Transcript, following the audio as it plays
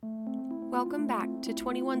Welcome back to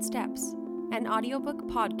 21 Steps, an audiobook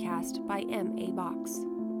podcast by M.A. Box.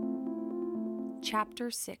 Chapter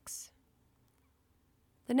 6.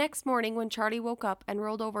 The next morning when Charlie woke up and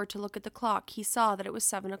rolled over to look at the clock, he saw that it was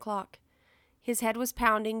 7 o'clock. His head was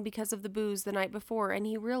pounding because of the booze the night before, and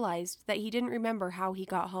he realized that he didn't remember how he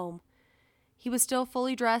got home. He was still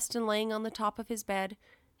fully dressed and laying on the top of his bed.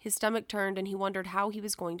 His stomach turned, and he wondered how he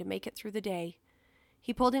was going to make it through the day.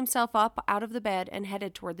 He pulled himself up out of the bed and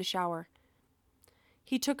headed toward the shower.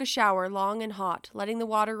 He took a shower, long and hot, letting the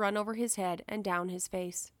water run over his head and down his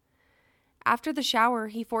face. After the shower,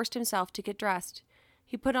 he forced himself to get dressed.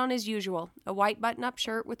 He put on his usual, a white button-up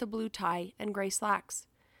shirt with a blue tie and gray slacks.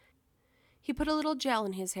 He put a little gel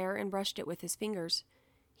in his hair and brushed it with his fingers.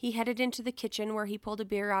 He headed into the kitchen where he pulled a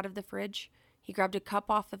beer out of the fridge. He grabbed a cup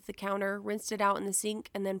off of the counter, rinsed it out in the sink,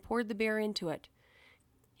 and then poured the beer into it.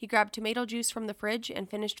 He grabbed tomato juice from the fridge and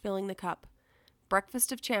finished filling the cup.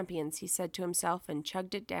 "Breakfast of champions," he said to himself, and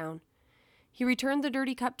chugged it down. He returned the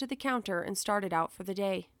dirty cup to the counter and started out for the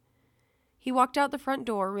day. He walked out the front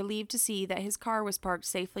door, relieved to see that his car was parked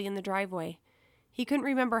safely in the driveway. He couldn't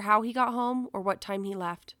remember how he got home or what time he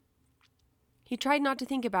left. He tried not to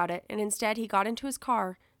think about it, and instead he got into his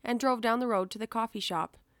car and drove down the road to the coffee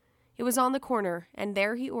shop. It was on the corner, and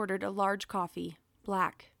there he ordered a large coffee,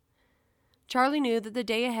 black. Charlie knew that the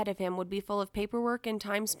day ahead of him would be full of paperwork and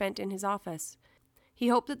time spent in his office. He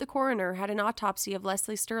hoped that the coroner had an autopsy of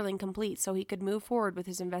Leslie Sterling complete so he could move forward with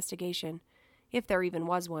his investigation, if there even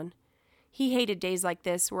was one. He hated days like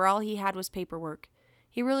this, where all he had was paperwork.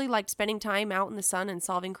 He really liked spending time out in the sun and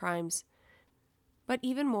solving crimes. But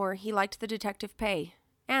even more, he liked the detective pay,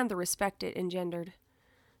 and the respect it engendered.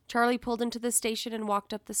 Charlie pulled into the station and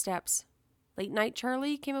walked up the steps. "Late night,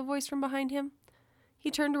 Charlie?" came a voice from behind him. He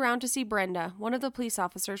turned around to see Brenda, one of the police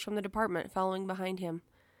officers from the department, following behind him.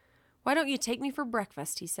 "Why don't you take me for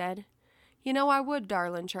breakfast?" he said. "You know I would,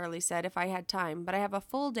 darlin'," Charlie said, "if I had time, but I have a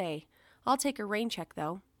full day. I'll take a rain check,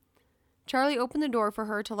 though." Charlie opened the door for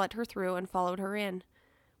her to let her through and followed her in.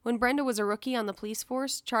 When Brenda was a rookie on the police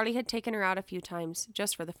force, Charlie had taken her out a few times,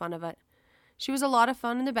 just for the fun of it. She was a lot of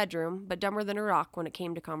fun in the bedroom, but dumber than a rock when it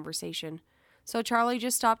came to conversation. So Charlie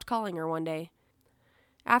just stopped calling her one day.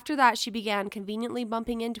 After that, she began conveniently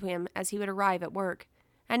bumping into him as he would arrive at work,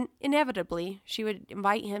 and inevitably, she would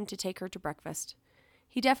invite him to take her to breakfast.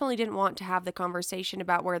 He definitely didn't want to have the conversation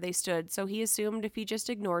about where they stood, so he assumed if he just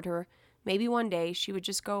ignored her, maybe one day she would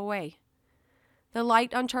just go away. The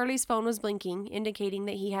light on Charlie's phone was blinking, indicating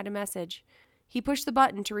that he had a message. He pushed the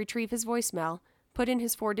button to retrieve his voicemail, put in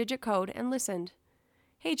his 4-digit code, and listened.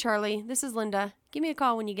 "Hey, Charlie, this is Linda. Give me a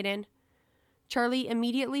call when you get in." Charlie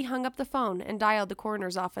immediately hung up the phone and dialed the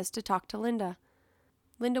coroner's office to talk to Linda.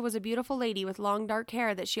 Linda was a beautiful lady with long dark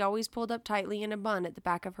hair that she always pulled up tightly in a bun at the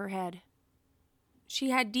back of her head.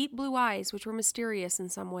 She had deep blue eyes, which were mysterious in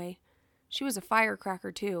some way. She was a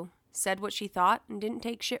firecracker, too, said what she thought, and didn't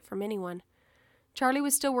take shit from anyone. Charlie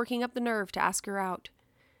was still working up the nerve to ask her out.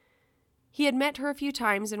 He had met her a few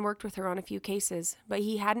times and worked with her on a few cases, but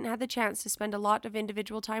he hadn't had the chance to spend a lot of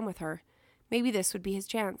individual time with her. Maybe this would be his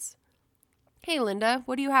chance. "Hey, Linda,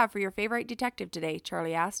 what do you have for your favorite detective today?"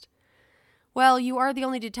 Charlie asked. "Well, you are the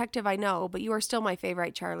only detective I know, but you are still my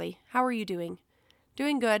favorite, Charlie. How are you doing?"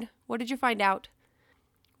 "Doing good. What did you find out?"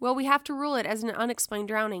 "Well, we have to rule it as an unexplained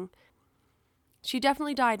drowning. She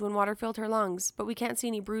definitely died when water filled her lungs, but we can't see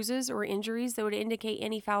any bruises or injuries that would indicate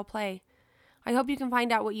any foul play. I hope you can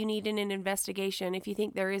find out what you need in an investigation if you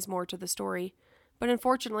think there is more to the story, but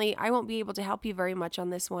unfortunately, I won't be able to help you very much on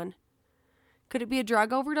this one." "Could it be a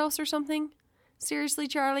drug overdose or something?" "Seriously,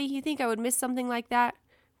 Charlie, you think I would miss something like that?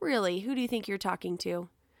 Really, who do you think you're talking to?"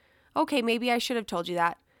 "Okay, maybe I should have told you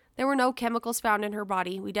that. There were no chemicals found in her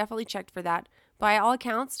body. We definitely checked for that. By all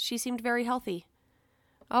accounts, she seemed very healthy."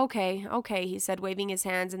 Okay, he said, waving his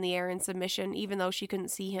hands in the air in submission, even though she couldn't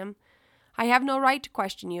see him. "I have no right to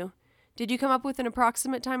question you. Did you come up with an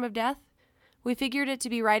approximate time of death?" "We figured it to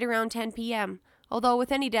be right around 10 p.m., although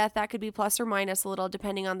with any death that could be plus or minus a little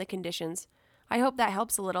depending on the conditions. I hope that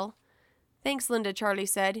helps a little." "Thanks, Linda," Charlie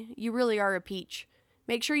said. "You really are a peach.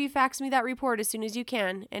 Make sure you fax me that report as soon as you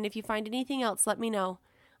can, and if you find anything else, let me know.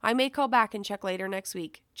 I may call back and check later next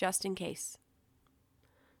week, just in case."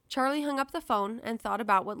 Charlie hung up the phone and thought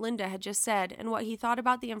about what Linda had just said and what he thought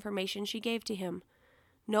about the information she gave to him.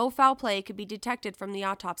 No foul play could be detected from the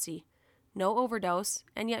autopsy. No overdose,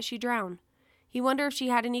 and yet she drowned. He wondered if she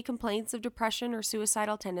had any complaints of depression or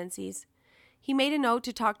suicidal tendencies. He made a note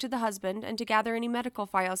to talk to the husband and to gather any medical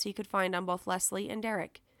files he could find on both Leslie and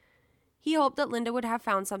Derek. He hoped that Linda would have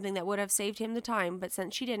found something that would have saved him the time, but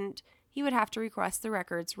since she didn't, he would have to request the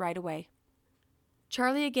records right away.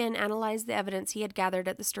 Charlie again analyzed the evidence he had gathered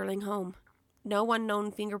at the Sterling home. No unknown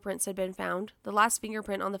fingerprints had been found. The last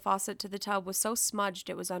fingerprint on the faucet to the tub was so smudged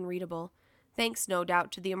it was unreadable, thanks no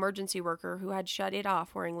doubt to the emergency worker who had shut it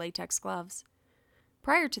off wearing latex gloves.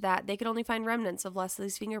 Prior to that, they could only find remnants of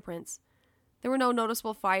Leslie's fingerprints. There were no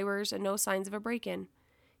noticeable fibers and no signs of a break-in.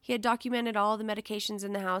 He had documented all the medications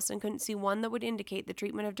in the house and couldn't see one that would indicate the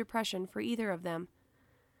treatment of depression for either of them.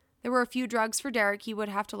 There were a few drugs for Derek he would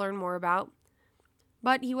have to learn more about,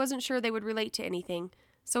 but he wasn't sure they would relate to anything,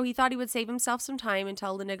 so he thought he would save himself some time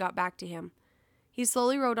until Linda got back to him. He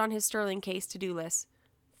slowly wrote on his Sterling case to-do list.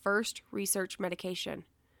 First, research medication.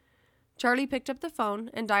 Charlie picked up the phone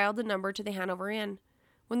and dialed the number to the Hanover Inn.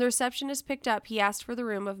 When the receptionist picked up, he asked for the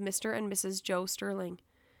room of Mr. and Mrs. Joe Sterling.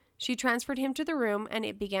 She transferred him to the room, and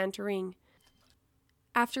it began to ring.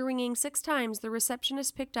 After ringing 6 times, the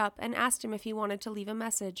receptionist picked up and asked him if he wanted to leave a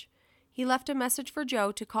message. He left a message for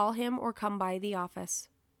Joe to call him or come by the office.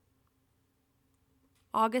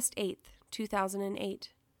 August 8th, 2008.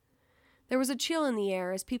 There was a chill in the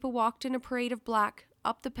air as people walked in a parade of black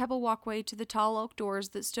up the pebble walkway to the tall oak doors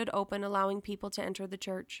that stood open, allowing people to enter the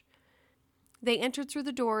church. They entered through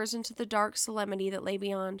the doors into the dark solemnity that lay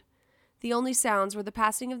beyond. The only sounds were the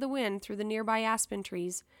passing of the wind through the nearby aspen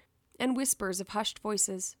trees and whispers of hushed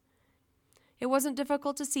voices. It wasn't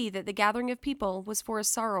difficult to see that the gathering of people was for a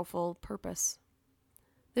sorrowful purpose.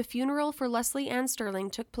 The funeral for Leslie Ann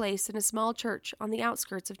Sterling took place in a small church on the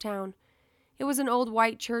outskirts of town. It was an old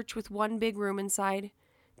white church with one big room inside.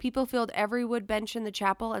 People filled every wood bench in the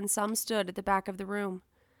chapel, and some stood at the back of the room.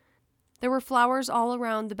 There were flowers all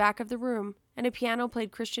around the back of the room, and a piano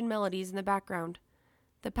played Christian melodies in the background.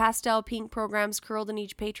 The pastel pink programs curled in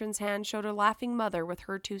each patron's hand showed a laughing mother with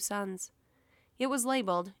her 2 sons. It was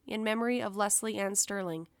labeled, "In memory of Leslie Ann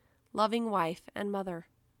Sterling, loving wife and mother."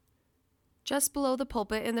 Just below the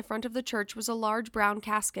pulpit in the front of the church was a large brown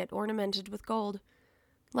casket ornamented with gold.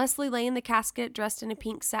 Leslie lay in the casket dressed in a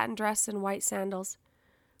pink satin dress and white sandals.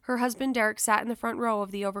 Her husband Derek sat in the front row of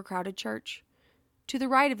the overcrowded church. To the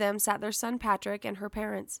right of them sat their son Patrick and her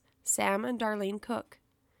parents, Sam and Darlene Cook.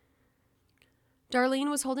 Darlene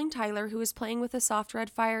was holding Tyler, who was playing with a soft red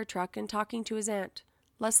fire truck and talking to his aunt,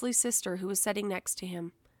 Leslie's sister, who was sitting next to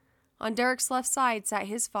him. On Derek's left side sat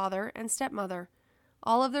his father and stepmother.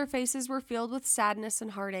 All of their faces were filled with sadness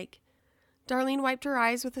and heartache. Darlene wiped her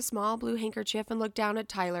eyes with a small blue handkerchief and looked down at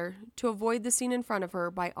Tyler, to avoid the scene in front of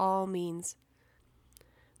her by all means.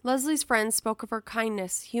 Leslie's friends spoke of her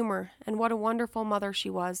kindness, humor, and what a wonderful mother she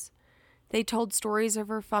was. They told stories of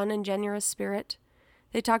her fun and generous spirit.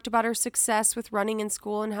 They talked about her success with running in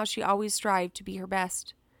school and how she always strived to be her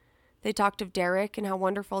best. They talked of Derek and how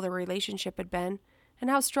wonderful their relationship had been, and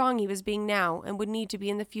how strong he was being now and would need to be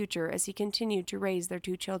in the future as he continued to raise their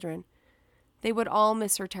 2 children. They would all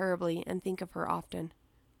miss her terribly and think of her often.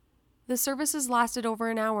 The services lasted over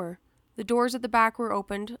an hour. The doors at the back were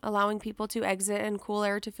opened, allowing people to exit and cool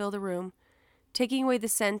air to fill the room, taking away the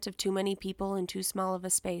scent of too many people in too small of a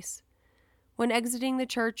space. When exiting the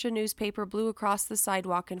church, a newspaper blew across the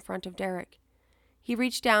sidewalk in front of Derek. He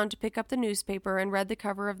reached down to pick up the newspaper and read the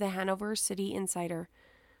cover of the Hanover City Insider.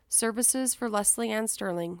 Services for Leslie Ann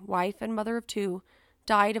Sterling, wife and mother of 2,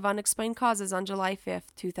 died of unexplained causes on July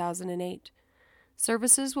 5, 2008.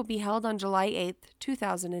 Services will be held on July 8,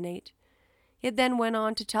 2008. It then went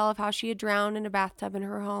on to tell of how she had drowned in a bathtub in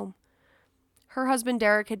her home. Her husband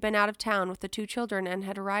Derek had been out of town with the 2 children and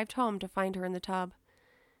had arrived home to find her in the tub.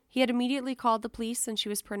 He had immediately called the police and she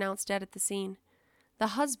was pronounced dead at the scene. The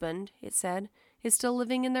husband, it said, is still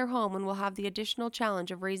living in their home and will have the additional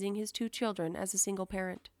challenge of raising his 2 children as a single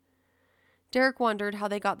parent. Derek wondered how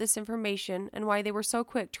they got this information and why they were so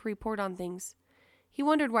quick to report on things. He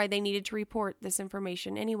wondered why they needed to report this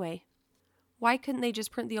information anyway. Why couldn't they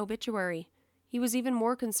just print the obituary? He was even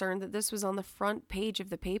more concerned that this was on the front page of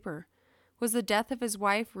the paper. Was the death of his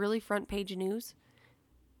wife really front page news?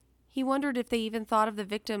 He wondered if they even thought of the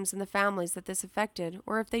victims and the families that this affected,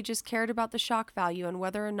 or if they just cared about the shock value and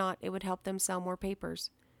whether or not it would help them sell more papers.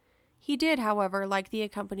 He did, however, like the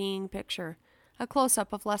accompanying picture, a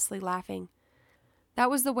close-up of Leslie laughing. That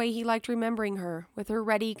was the way he liked remembering her, with her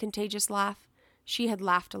ready, contagious laugh. She had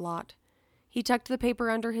laughed a lot. He tucked the paper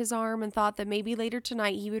under his arm and thought that maybe later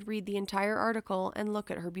tonight he would read the entire article and look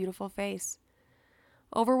at her beautiful face.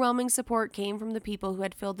 Overwhelming support came from the people who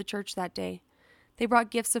had filled the church that day. They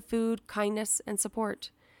brought gifts of food, kindness, and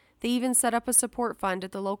support. They even set up a support fund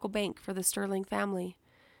at the local bank for the Sterling family.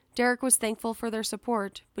 Derek was thankful for their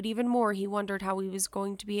support, but even more he wondered how he was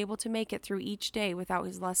going to be able to make it through each day without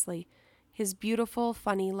his Leslie, his beautiful,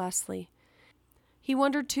 funny Leslie. He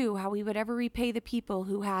wondered, too, how he would ever repay the people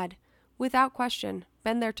who had, without question,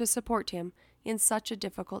 been there to support him, in such a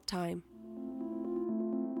difficult time.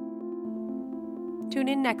 Tune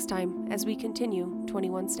in next time as we continue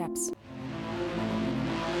 21 Steps.